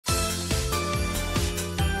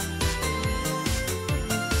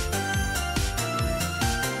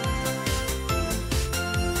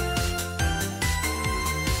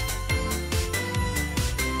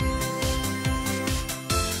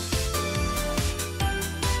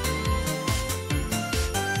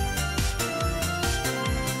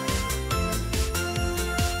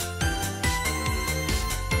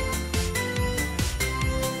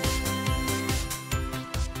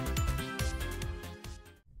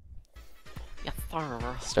Yes,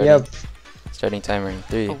 sir. Starting, Yep. starting timer in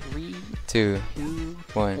 3, 3, 2, 2,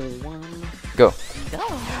 1, 1, go.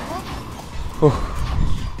 go!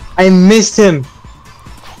 I missed him.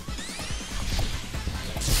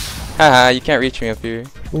 Haha, you can't reach me up here.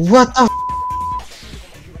 What the?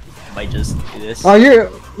 I might just do this. Are you? Are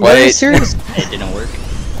you Wait. serious? It didn't work.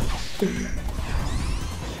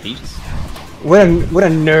 Peaches. What a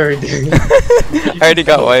nerd. I already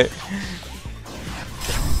got white.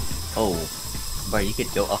 Oh, bro, you could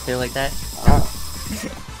go up there like that?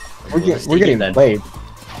 We're getting then. played.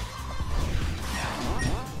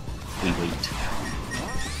 We wait.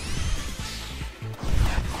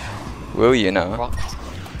 Will you now? Rocks.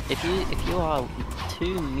 If you are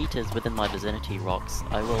 2 meters within my vicinity, Rocks,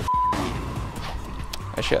 I will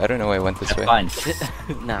Actually, I don't know why I went this way. Fine.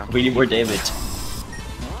 now. We need more damage.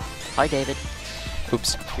 Hi, David.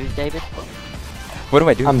 Oops. Who's David? What am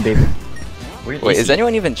I doing? I'm David. Where Wait, is he?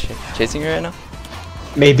 anyone even chasing her right now?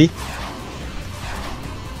 Maybe.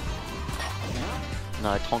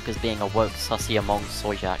 No, Tonk is being a woke sussy among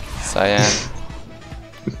Soyjak. Cyan.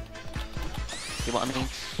 See what I mean?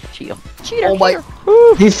 Cheater. Cheater! Oh my-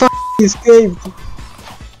 cheater. He f***ing escaped.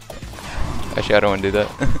 Actually, I don't want to do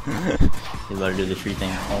that. You better do the tree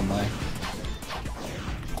thing. Oh my.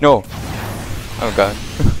 No! Oh god.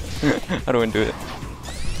 I don't want to do it.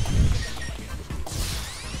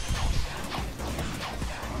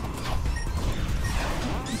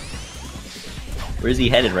 Where's he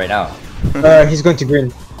headed right now? He's going to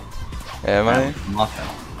green. Am I? I'm off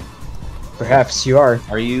now. Perhaps you are.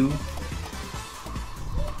 Are you?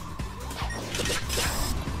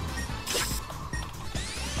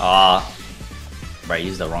 Ah. Right,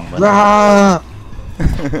 used the wrong button. Rah!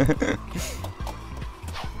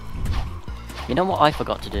 You know what I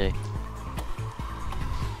forgot to do?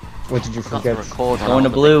 What did you Forgot to forget? record when I Going to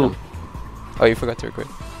was a blue. victim. Oh, you forgot to record.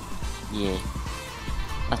 Yeah.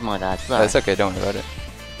 That's my bad. Oh, Sorry. it's okay, don't worry about it.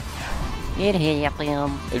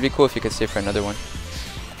 It'd be cool if you could stay for another one.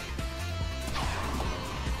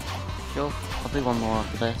 Sure. I'll do one more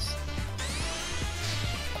after this.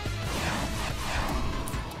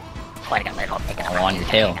 I'm on your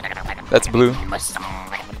tail. That's blue. I'm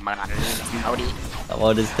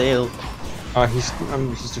on his tail.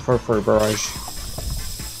 He's too far for a barrage.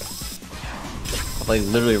 I'm like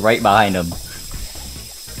literally right behind him.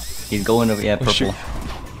 He's going over, yeah, purple. shoot.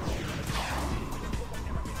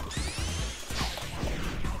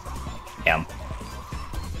 Damn.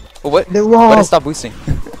 Oh, what? The Why did wall. it stop boosting?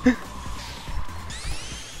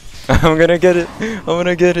 I'm gonna get it. I'm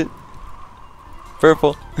gonna get it.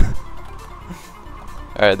 Purple.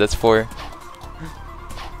 Alright, that's 4.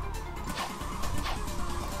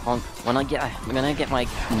 When I'm gonna get my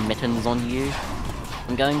mittens on you,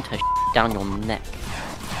 I'm going to down your neck.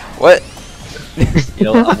 What? You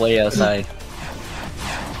know, I'm way outside.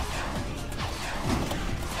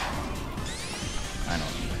 I don't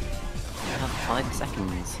know. You have 5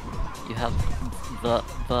 seconds. You have the.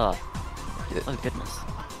 Yeah. Oh goodness.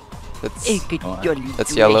 That's Hey, good Oh, golly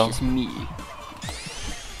that's yellow. gracious me.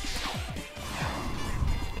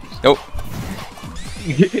 nope.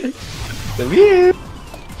 Come here!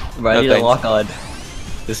 Bro, I No need a thanks. lock on.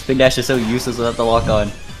 This spin dash is so useless without the lock on.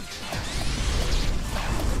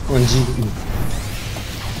 1G.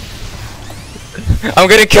 I'm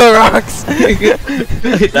gonna kill rocks.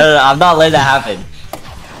 No, I'm not letting that happen.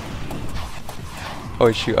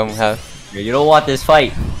 Oh shoot, I'm half. You don't want this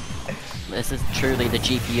fight. This is truly the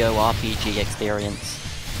GPO RPG experience.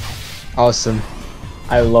 Awesome.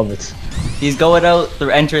 I love it. He's going out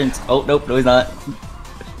through entrance. Oh, nope, no he's not.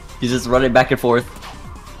 He's just running back and forth.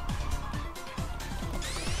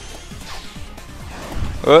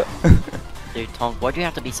 What? Dude, Tonk, why'd you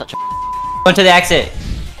have to be such a Going to the exit.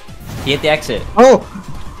 He hit the exit. Oh!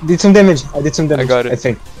 Did some damage. I did some damage. got it. I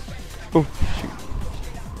think. Oh shoot.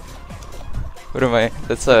 What am I?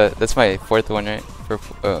 That's my 4th one, right?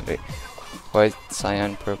 Purple. Oh wait. White,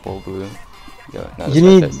 cyan, purple, blue. Yo, no, that's You my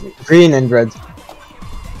need 5th. green and red.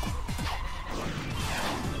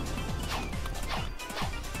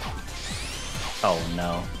 Oh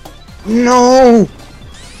no. No!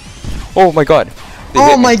 Oh my god. They Oh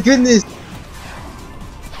hit me. my goodness!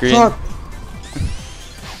 Green. Fuck!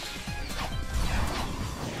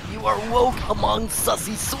 You are woke among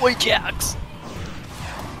sussy soy jacks!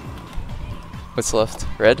 What's left?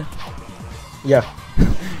 Red? Yeah.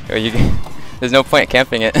 Oh, you. There's no point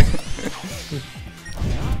camping it.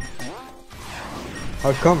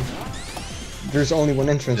 How come? There's only one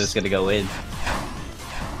entrance. Just gonna go in.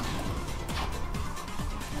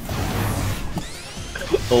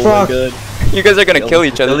 Oh Fuck. my god. You guys are gonna kill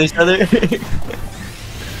each other. Kill each other.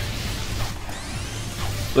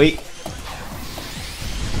 Wait.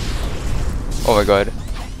 Oh my god.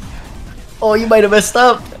 Oh, you might have messed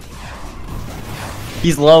up.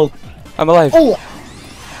 He's low. I'm alive. Oh!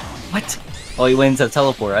 What? Oh, he went into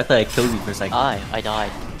teleport. I thought I killed you for a second. I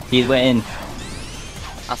died. He went in.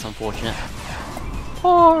 That's unfortunate.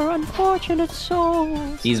 Poor unfortunate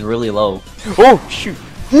souls. He's really low. Oh shoot.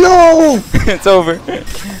 No! It's over.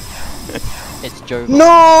 It's Joe.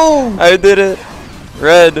 No! I did it.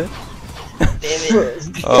 Red.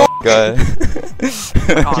 Oh god.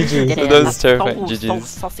 GG. That was terrifying. So GG's.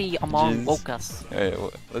 saucy among GG's. us. Alright,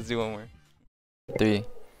 well, let's do one more. 3,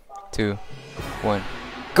 2, 1,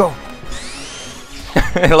 go!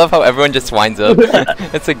 I love how everyone just winds up.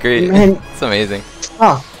 It's a great. Man. It's amazing.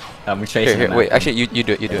 Ah! I'm chasing Here, him. wait. after. Actually, you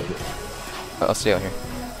do it. You do it. I'll stay out here.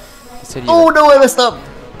 You said you Oh no, I messed up.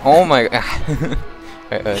 Oh my god.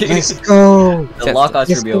 Alright, Let's go! The Stand- lockout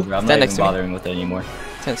Yes, should be go. over. I'm stand not next even to me. bothering with it anymore.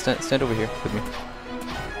 stand over here with me.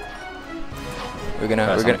 We're gonna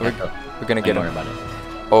Press we're on gonna the echo. we're gonna Don't get worry him. about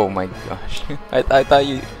it. Oh my gosh. I thought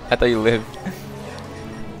you lived.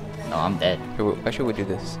 No, I'm dead. Here, actually we'll do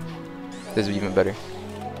this. This is even better.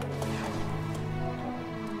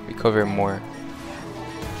 We cover more.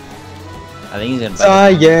 I think he's gonna.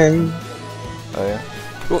 Cyan! Oh yeah.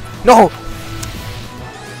 Oh, no!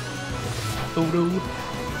 Oh no.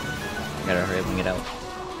 Gotta hurry up and get out.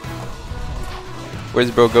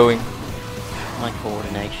 Where's bro going? My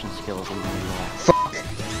coordination skills are really low.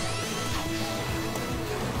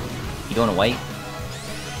 You going to white?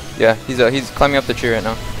 Yeah, he's climbing up the tree right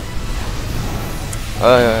now.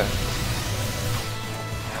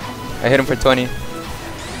 I hit him for 20.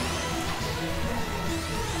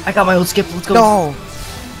 I got my old skip. Let's go. No!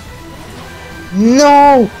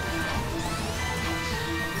 No!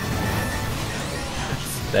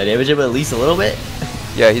 Did I damage him at least a little bit?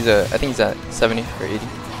 Yeah, I think he's at 70 or 80.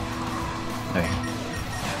 Okay.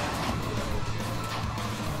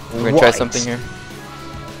 We're gonna try What? something here.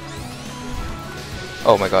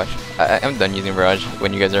 Oh my gosh. I'm done using Barrage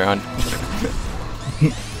when you guys are on.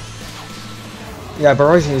 Yeah,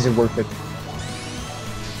 barrage isn't worth it.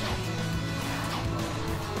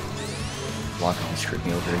 Lockout screwed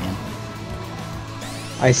me over again.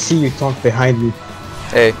 I see you Tant behind me.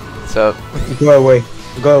 Hey, what's up? Go away.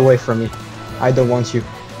 Go away from me. I don't want you.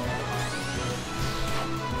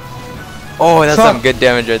 Oh, that's Fuck. some good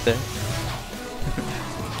damage right there.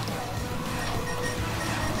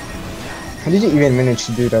 How did you even manage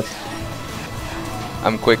to do that?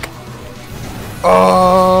 I'm quick.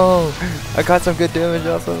 Oh, I got some good damage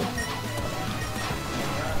also.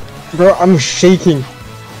 Bro, I'm shaking.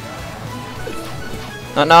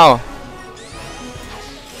 Not now.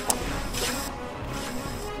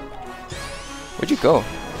 Where'd you go?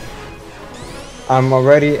 I'm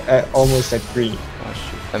already almost at green. Oh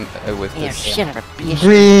shoot, I whiffed Yeah, this. son of a biscuit.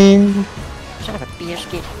 Green! Son of a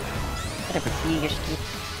biscuit. Son of a biscuit.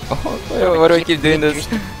 Oh, why do I keep doing this?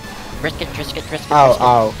 Risk it, risk it, risk it. Ow, risk it.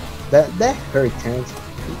 ow. That hurt, Tant.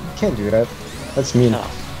 You can't do that. That's mean. No.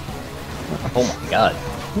 Oh my god.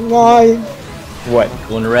 Why? What?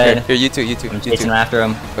 Going Here, red. here, you two. I'm You chasing two. after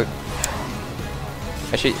him.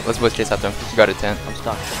 Actually, let's both chase after him. You got a 10. I'm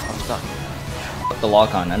stuck. I'm stuck. Put the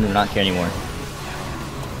lock on. I do not care anymore.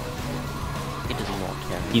 He does not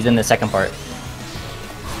care. He's in the second part.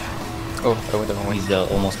 Oh, I went the wrong way. He's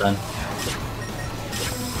almost done.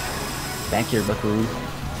 Back here, buckaroo.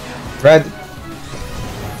 Red.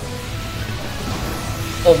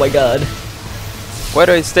 Oh my god. Why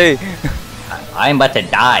do I stay? I'm about to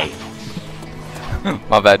die.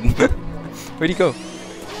 My bad. Where'd he go?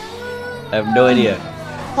 I have no idea.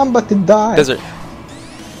 I'm about to die. Desert.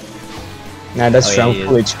 Nah, that's Oh, yeah, around he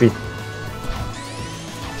full HP.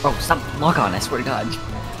 Oh, stop. Lock on. I swear to god.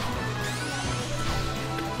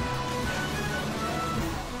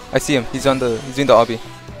 I see him. He's doing the obby.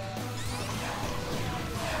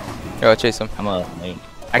 Here, I'll chase him. I'm gonna wait.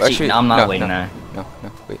 Actually, no, I'm not waiting now. No,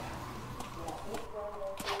 wait.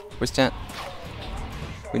 Where's Tant?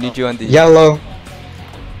 We need you on the. Yellow.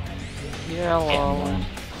 Yellow.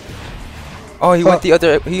 Oh, he Fuck. went the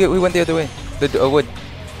other. He went the other way. The wood.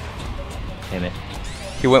 Damn it.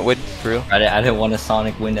 He went wood for real. I didn't want a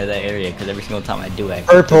sonic wind at that area because every single time I do, I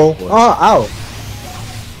Purple. Oh. Oh, ow.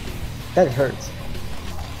 That hurts.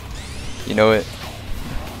 You know it.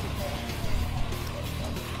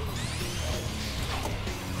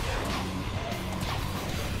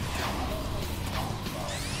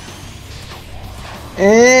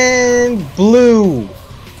 And blue.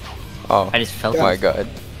 Oh. I just felt Oh my god.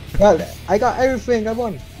 Got it. I got everything. I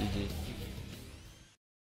won. GG.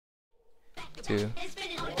 2,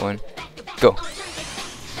 1, go.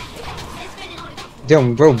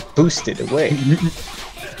 Damn, bro, boosted away.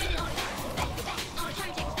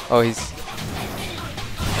 Oh, he's.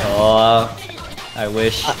 Oh, I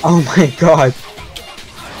wish. Oh my god.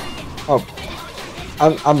 Oh,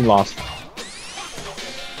 I'm lost.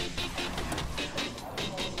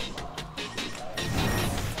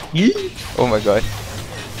 Oh my god.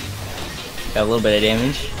 Got a little bit of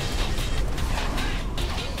damage.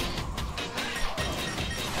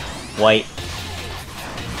 White.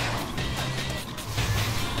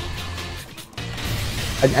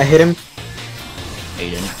 I hit him. No, you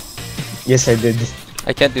didn't. Yes, I did.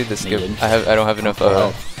 I can't do the skip. didn't. I don't have enough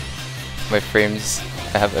Oh. my frames.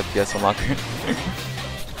 I have FPS unlocker.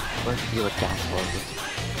 Where's the gas logo?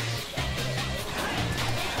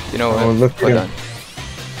 You know what? Oh, look at Hold him. on.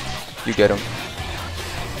 You get him.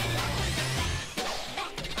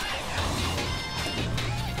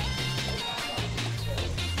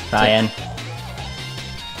 Cyan.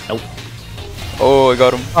 Nope. Oh, I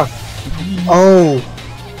got him. Oh.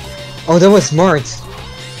 Oh, that was smart.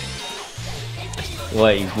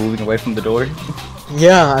 What, he's moving away from the door?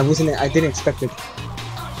 Yeah, I didn't expect it.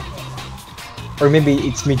 Or maybe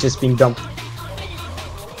it's me just being dumb. Couldn't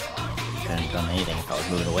have done anything if I was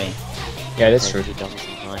moving away. Yeah, that's true. He does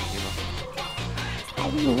sometimes,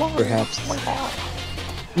 Yuma. Perhaps.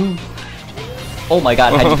 Oh my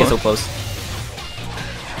god, how'd you get so close?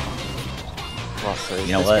 Well, so is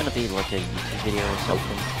You know this what? gonna be like a YouTube video or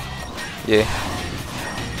something? Yeah.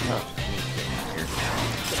 Oh,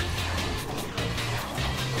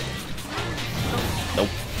 Nope.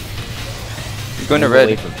 He's going to Move away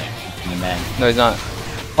red. from there. You man. No, he's not.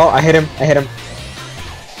 Oh, I hit him. I hit him.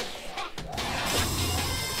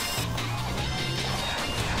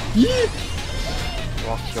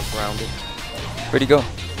 walks you grounded. Where'd he go?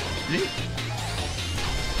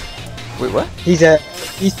 Wait, what? He's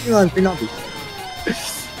still on Grenoble.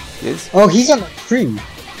 He is? Oh, he's on a tree.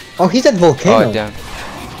 Oh, he's at volcano. Oh, damn.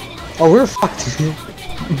 Oh, we're fucked.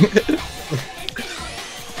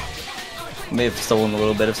 May have stolen a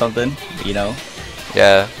little bit of something, but you know.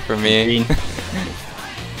 Yeah, for me. Green.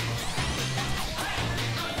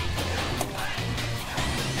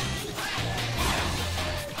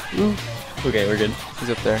 Okay, we're good. He's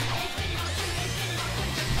up there.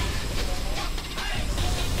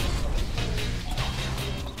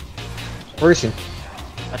 Where is he?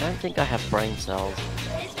 I don't think I have brain cells.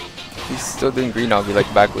 He's still doing green obby,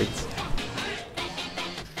 like backwards.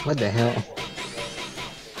 What the hell?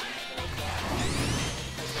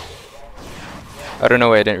 I don't know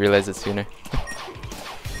why I didn't realize it sooner.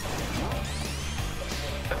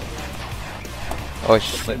 Oh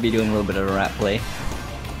sh. Might be doing a little bit of a rat play.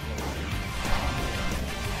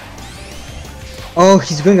 Oh,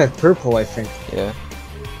 he's going at purple, I think. Yeah.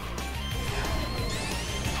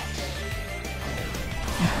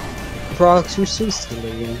 Prox, you're so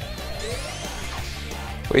silly.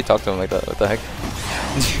 Why you talk to him like that? What the heck?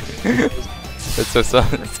 That's so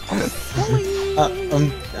sus.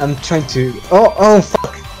 I'm trying to. Oh,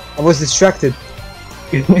 fuck! I was distracted.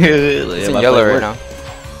 He's in yellow right now.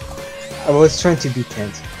 I was trying to be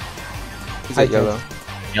Tant. He's I at yellow.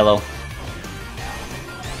 Yellow.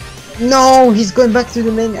 No, he's going back to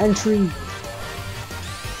the main entry.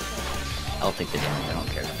 I'll take the damage, I don't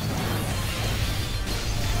care.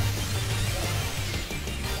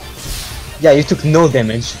 Yeah, you took no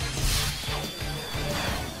damage.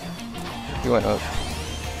 He went up.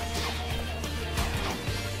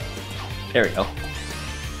 There we go.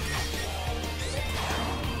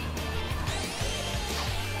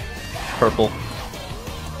 Purple.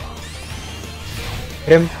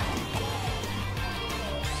 Hit him.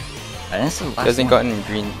 And this is the last He hasn't one. gotten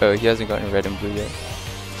green. He hasn't gotten red and blue yet.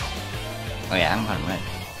 Oh yeah, I haven't gotten red.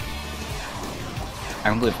 I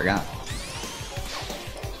completely forgot.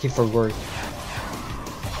 He forgot.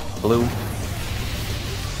 Blue.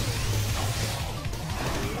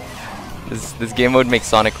 This game mode makes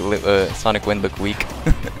Sonic Wind look weak,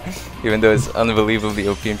 even though it's unbelievably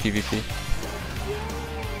OP in PvP.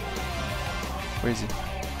 Where is he?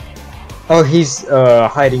 Oh, he's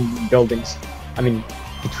hiding in buildings. I mean,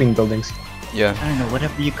 between buildings. Yeah. I don't know,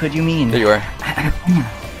 whatever you mean. There you are.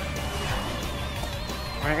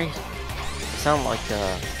 Right? You sound like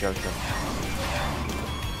Joker.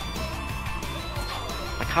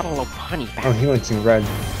 I caught a little bunny back. Oh, he went in red.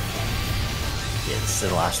 Yeah, this is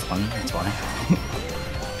the last one, that's why.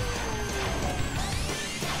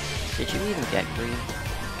 Did you even get green?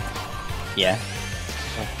 Yeah.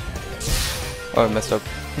 Oh, I messed up.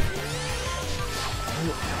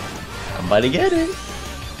 I'm about to get it.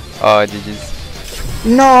 Oh, GG's.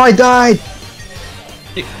 No, I died.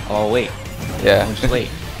 Oh wait. Yeah. Oh, just wait.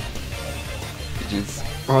 GG's.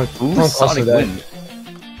 Oh, Ooh, Tant also Sonic died. Wind.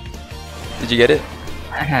 Did you get it?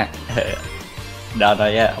 No,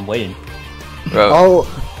 not yet. I'm waiting. Bro. Oh,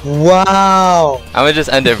 Wow. I'm gonna just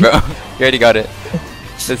end it, bro. You already got it.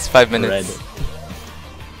 It's 5 minutes. Red.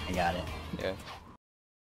 I got it. Yeah.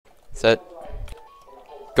 Set.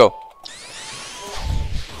 Go.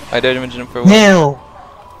 I dare damage him for one. Now.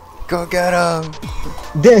 Go get him.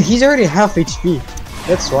 Damn, he's already half HP.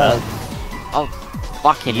 That's wild. Oh,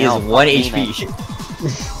 fucking He is hell. 1 fuck me, HP. mate.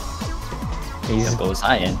 He's Go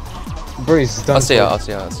Cyan. bro, he's done. I'll stay for. out. I'll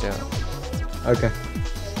stay out. I'll stay out. Okay.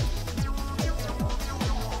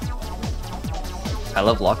 I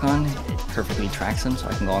love lock on. It perfectly tracks him so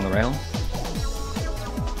I can go on the rail.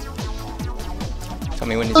 Tell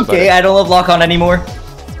me when he's Okay, about I don't love lock on anymore.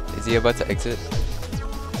 to, is he about to exit?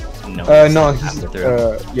 No. No, it's he's halfway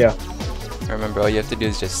through. yeah. Remember, all you have to do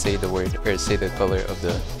is just say the word or say the color of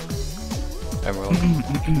the emerald.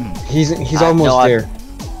 He's I almost know there.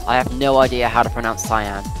 I have no idea how to pronounce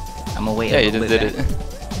cyan. I'm gonna wait. Yeah, a you little just bit did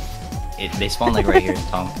there. it. They spawn like right here,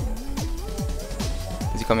 Tom.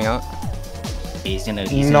 Is he coming out? He's gonna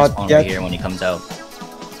Not spawn yet. right here when he comes out.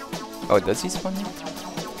 Oh, does he spawn here?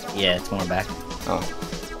 Yeah, it's more back. Oh.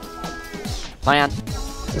 Cyan.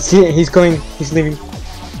 See, he's going. He's leaving.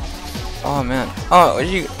 Oh man. Oh, did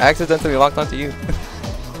you accidentally locked onto you?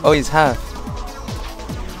 Oh, he's half.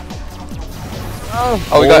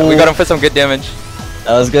 Oh, we got him for some good damage.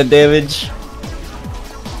 That was good damage.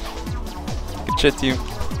 Good shit, team.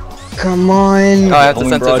 Come on. Oh, I have to Homing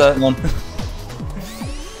censor barrage, that. come on.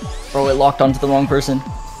 Bro, it locked onto the wrong person.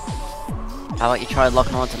 How about you try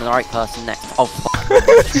locking on to the right person next? Oh, fuck.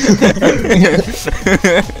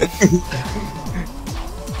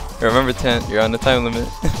 Remember, Tant, you're on the time limit.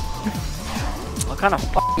 What kind of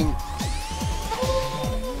fucking...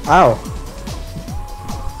 Ow.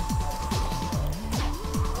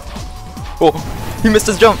 Oh, he missed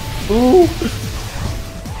his jump. Ooh,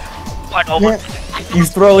 What over? Man,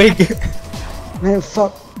 he's throwing. man,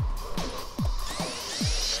 fuck.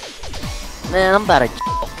 Man, I'm about to...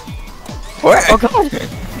 What? Oh, God.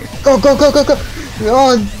 Go, go, go, go, go.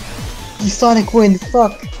 Oh, you Sonic Wind.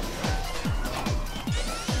 Fuck.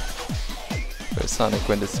 Bro, Sonic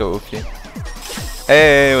Wind is so OP.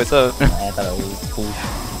 Hey, what's up? I thought it was cool.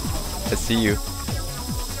 I see you.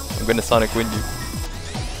 I'm gonna Sonic Wind you.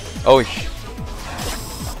 Oh,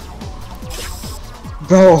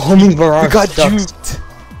 Bro, homing barrage. we got sucks. juked.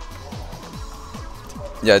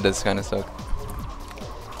 Yeah, it does kind of suck.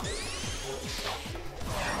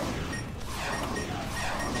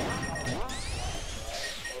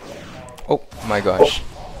 Oh my gosh. I'm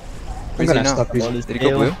Where's he gonna now? stop using. Did he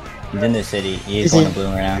go blue? He's in the city. He is Is going he? to blue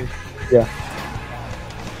right now. Yeah.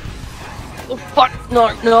 Oh, fuck.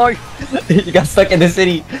 No, no. You got stuck in the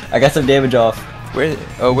city. I got some damage off. Where?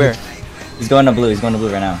 Oh, where? He's going to blue. He's going to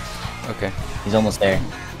blue right now. Okay. He's almost there.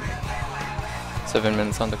 7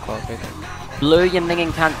 minutes on the clock, I think. Blue, you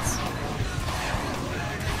minging cunts.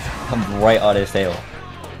 Comes right out of his tail.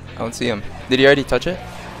 I don't see him. Did he already touch it?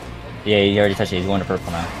 Yeah, he already touched it. He's going to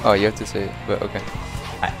purple now. Oh, you have to say it, but okay.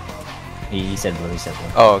 He said blue. He said blue.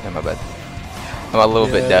 Oh, okay, my bad. I'm a little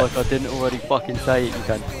bit deaf. I didn't already fucking say it, you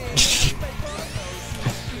cunt.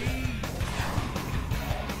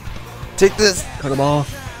 Take this! Cut him off.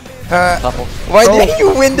 Couple. Why Oh. did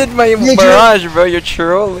you winded my Yeah, barrage, bro? You're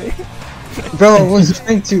trolling. Bro, I was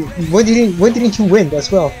trying to. Why didn't you win as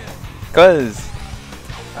well? Cause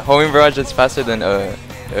homing barrage is faster than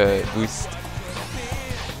boost.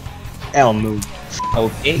 L move.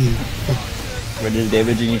 Okay. We're just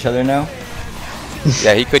damaging each other now.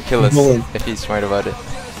 Yeah, he could kill us Bullet. if he's smart about it.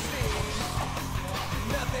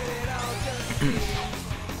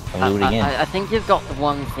 I'll do it again. I think you've got the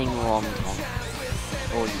one thing wrong, Tom.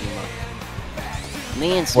 Or Yuma.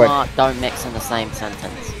 Me and Smart don't mix in the same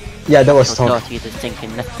sentence. Yeah, that was I'll Tom. start you to think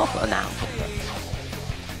in the proper now.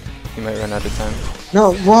 He might run out of time.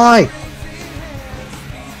 No, why?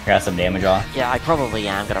 Got some damage off. Yeah, I probably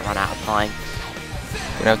am gonna run out of time.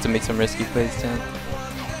 We're gonna have to make some risky plays, Tant.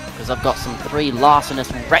 Because I've got some 3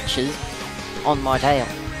 larcenous wretches on my tail.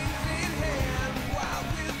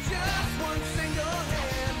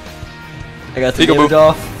 I got some Peekaboo. damage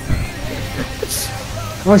off.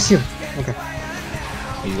 Oh, it's you. Okay.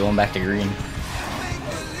 He's going back to green.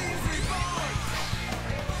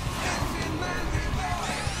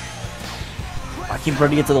 I keep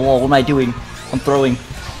running into the wall. What am I doing? I'm throwing.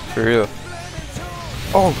 For real.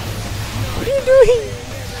 Oh! What are you doing?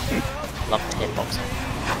 Love the hitbox.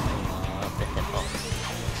 Love the hitbox.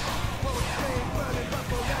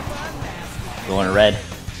 Going red.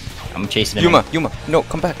 I'm chasing him. Yuma, Yuma. No,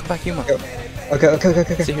 come back, Yuma. Okay.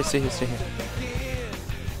 Stay here, stay here, stay here.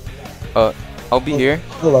 I'll be here,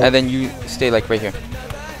 Hello. and then you stay like right here.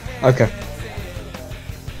 Okay.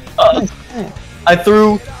 I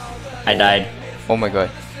threw. I died. Oh my god.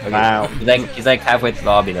 Okay. Wow. He's like halfway through the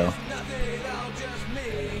lobby though.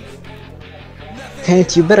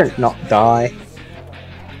 Tant, you better not die.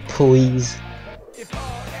 Please.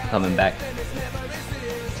 Coming back.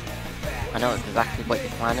 I know exactly what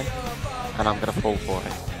you're planning, and I'm gonna fall for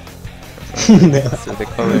it. No. See the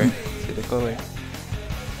color. See the color.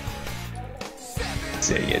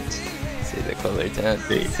 Say it. See the color, Tant.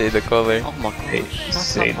 See the color. Oh my gosh.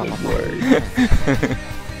 Say the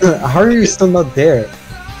word. How are you still not there?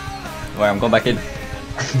 Alright, I'm going back in.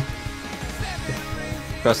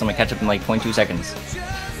 Trust, I'm gonna catch up in like 0.2 seconds.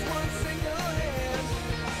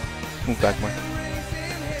 Move back more.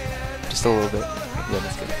 Just a little bit. Yeah,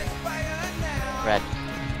 that's good. Red.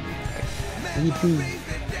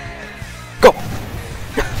 Go!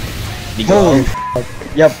 You Holy go.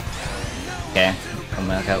 f***. Yep. Okay, come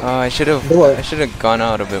back out. I should have. What? I should have gone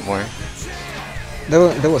out a bit more.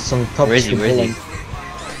 There was some top Where is he? shit Where is he? going.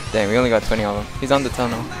 Dang, we only got 20 of them. He's on the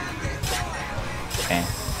tunnel. Okay.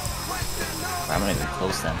 I'm not even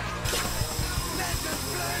close then.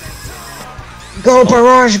 Go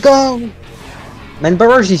Barrage, go! Man,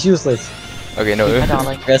 Barrage is useless. Okay, no. Hi,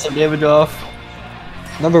 darling. Get some damage off.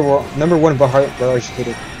 Number one Barrage hit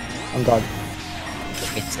it. On God.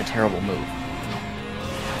 It's a terrible move.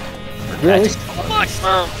 Really?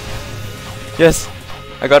 Yes!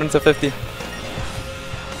 I got him to 50.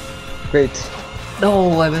 Great.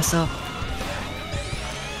 No, I messed up.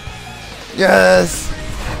 Yes!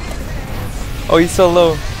 Oh, he's so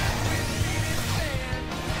low.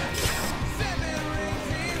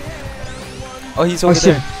 Oh, he's over shit.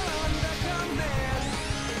 there.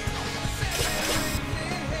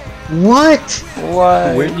 What?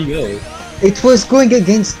 Why? Where'd he go? It was going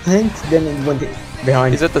against Tant, then it went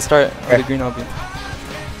behind. He's at the start of the green obby.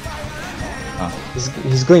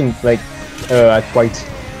 He's going like at white.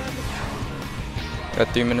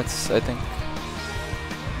 Got 3 minutes, I think.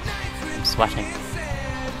 I'm sweating.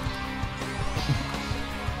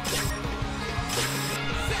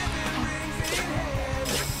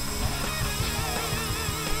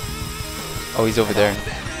 Oh, he's over there.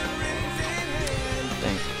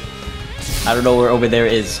 Dang. I don't know where over there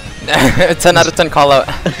is. 10 out of 10 call out.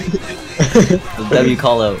 The W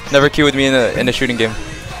call out. Never queue with me in a shooting game.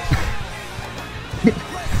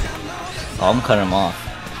 Oh, I'm cutting him off.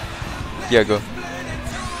 Yeah, go.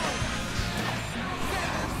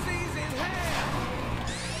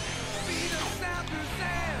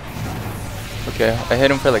 Okay, I hit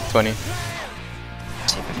him for like 20. See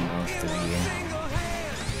if I can go through here.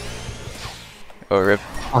 Oh, rip.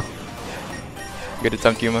 Ah. Good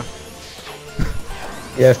attempt, Yuma.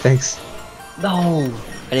 Yeah, thanks. No,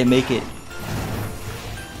 I didn't make it.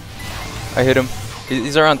 I hit him.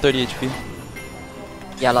 He's around 30 HP.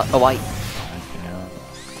 Yeah, like, oh wait.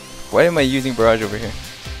 Why am I using barrage over here?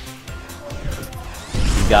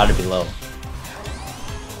 You gotta be low.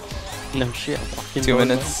 No shit. I'm fucking 2 low,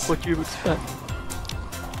 minutes. man. What do you expect?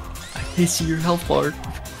 I see your health bar.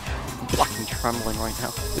 I'm fucking trembling right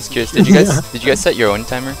now. Just curious. Did you guys set your own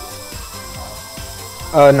timer?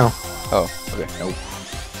 No. Oh, okay. Nope.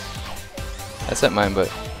 I set mine, but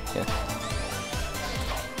yeah.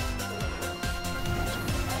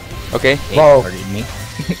 Okay. Hey, Wow. pardon me.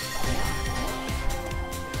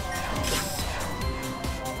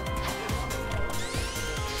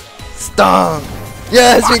 Stomp!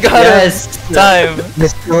 Yes, we got Yes! it! Time!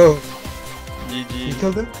 Let's go. GG. You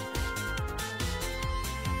killed him?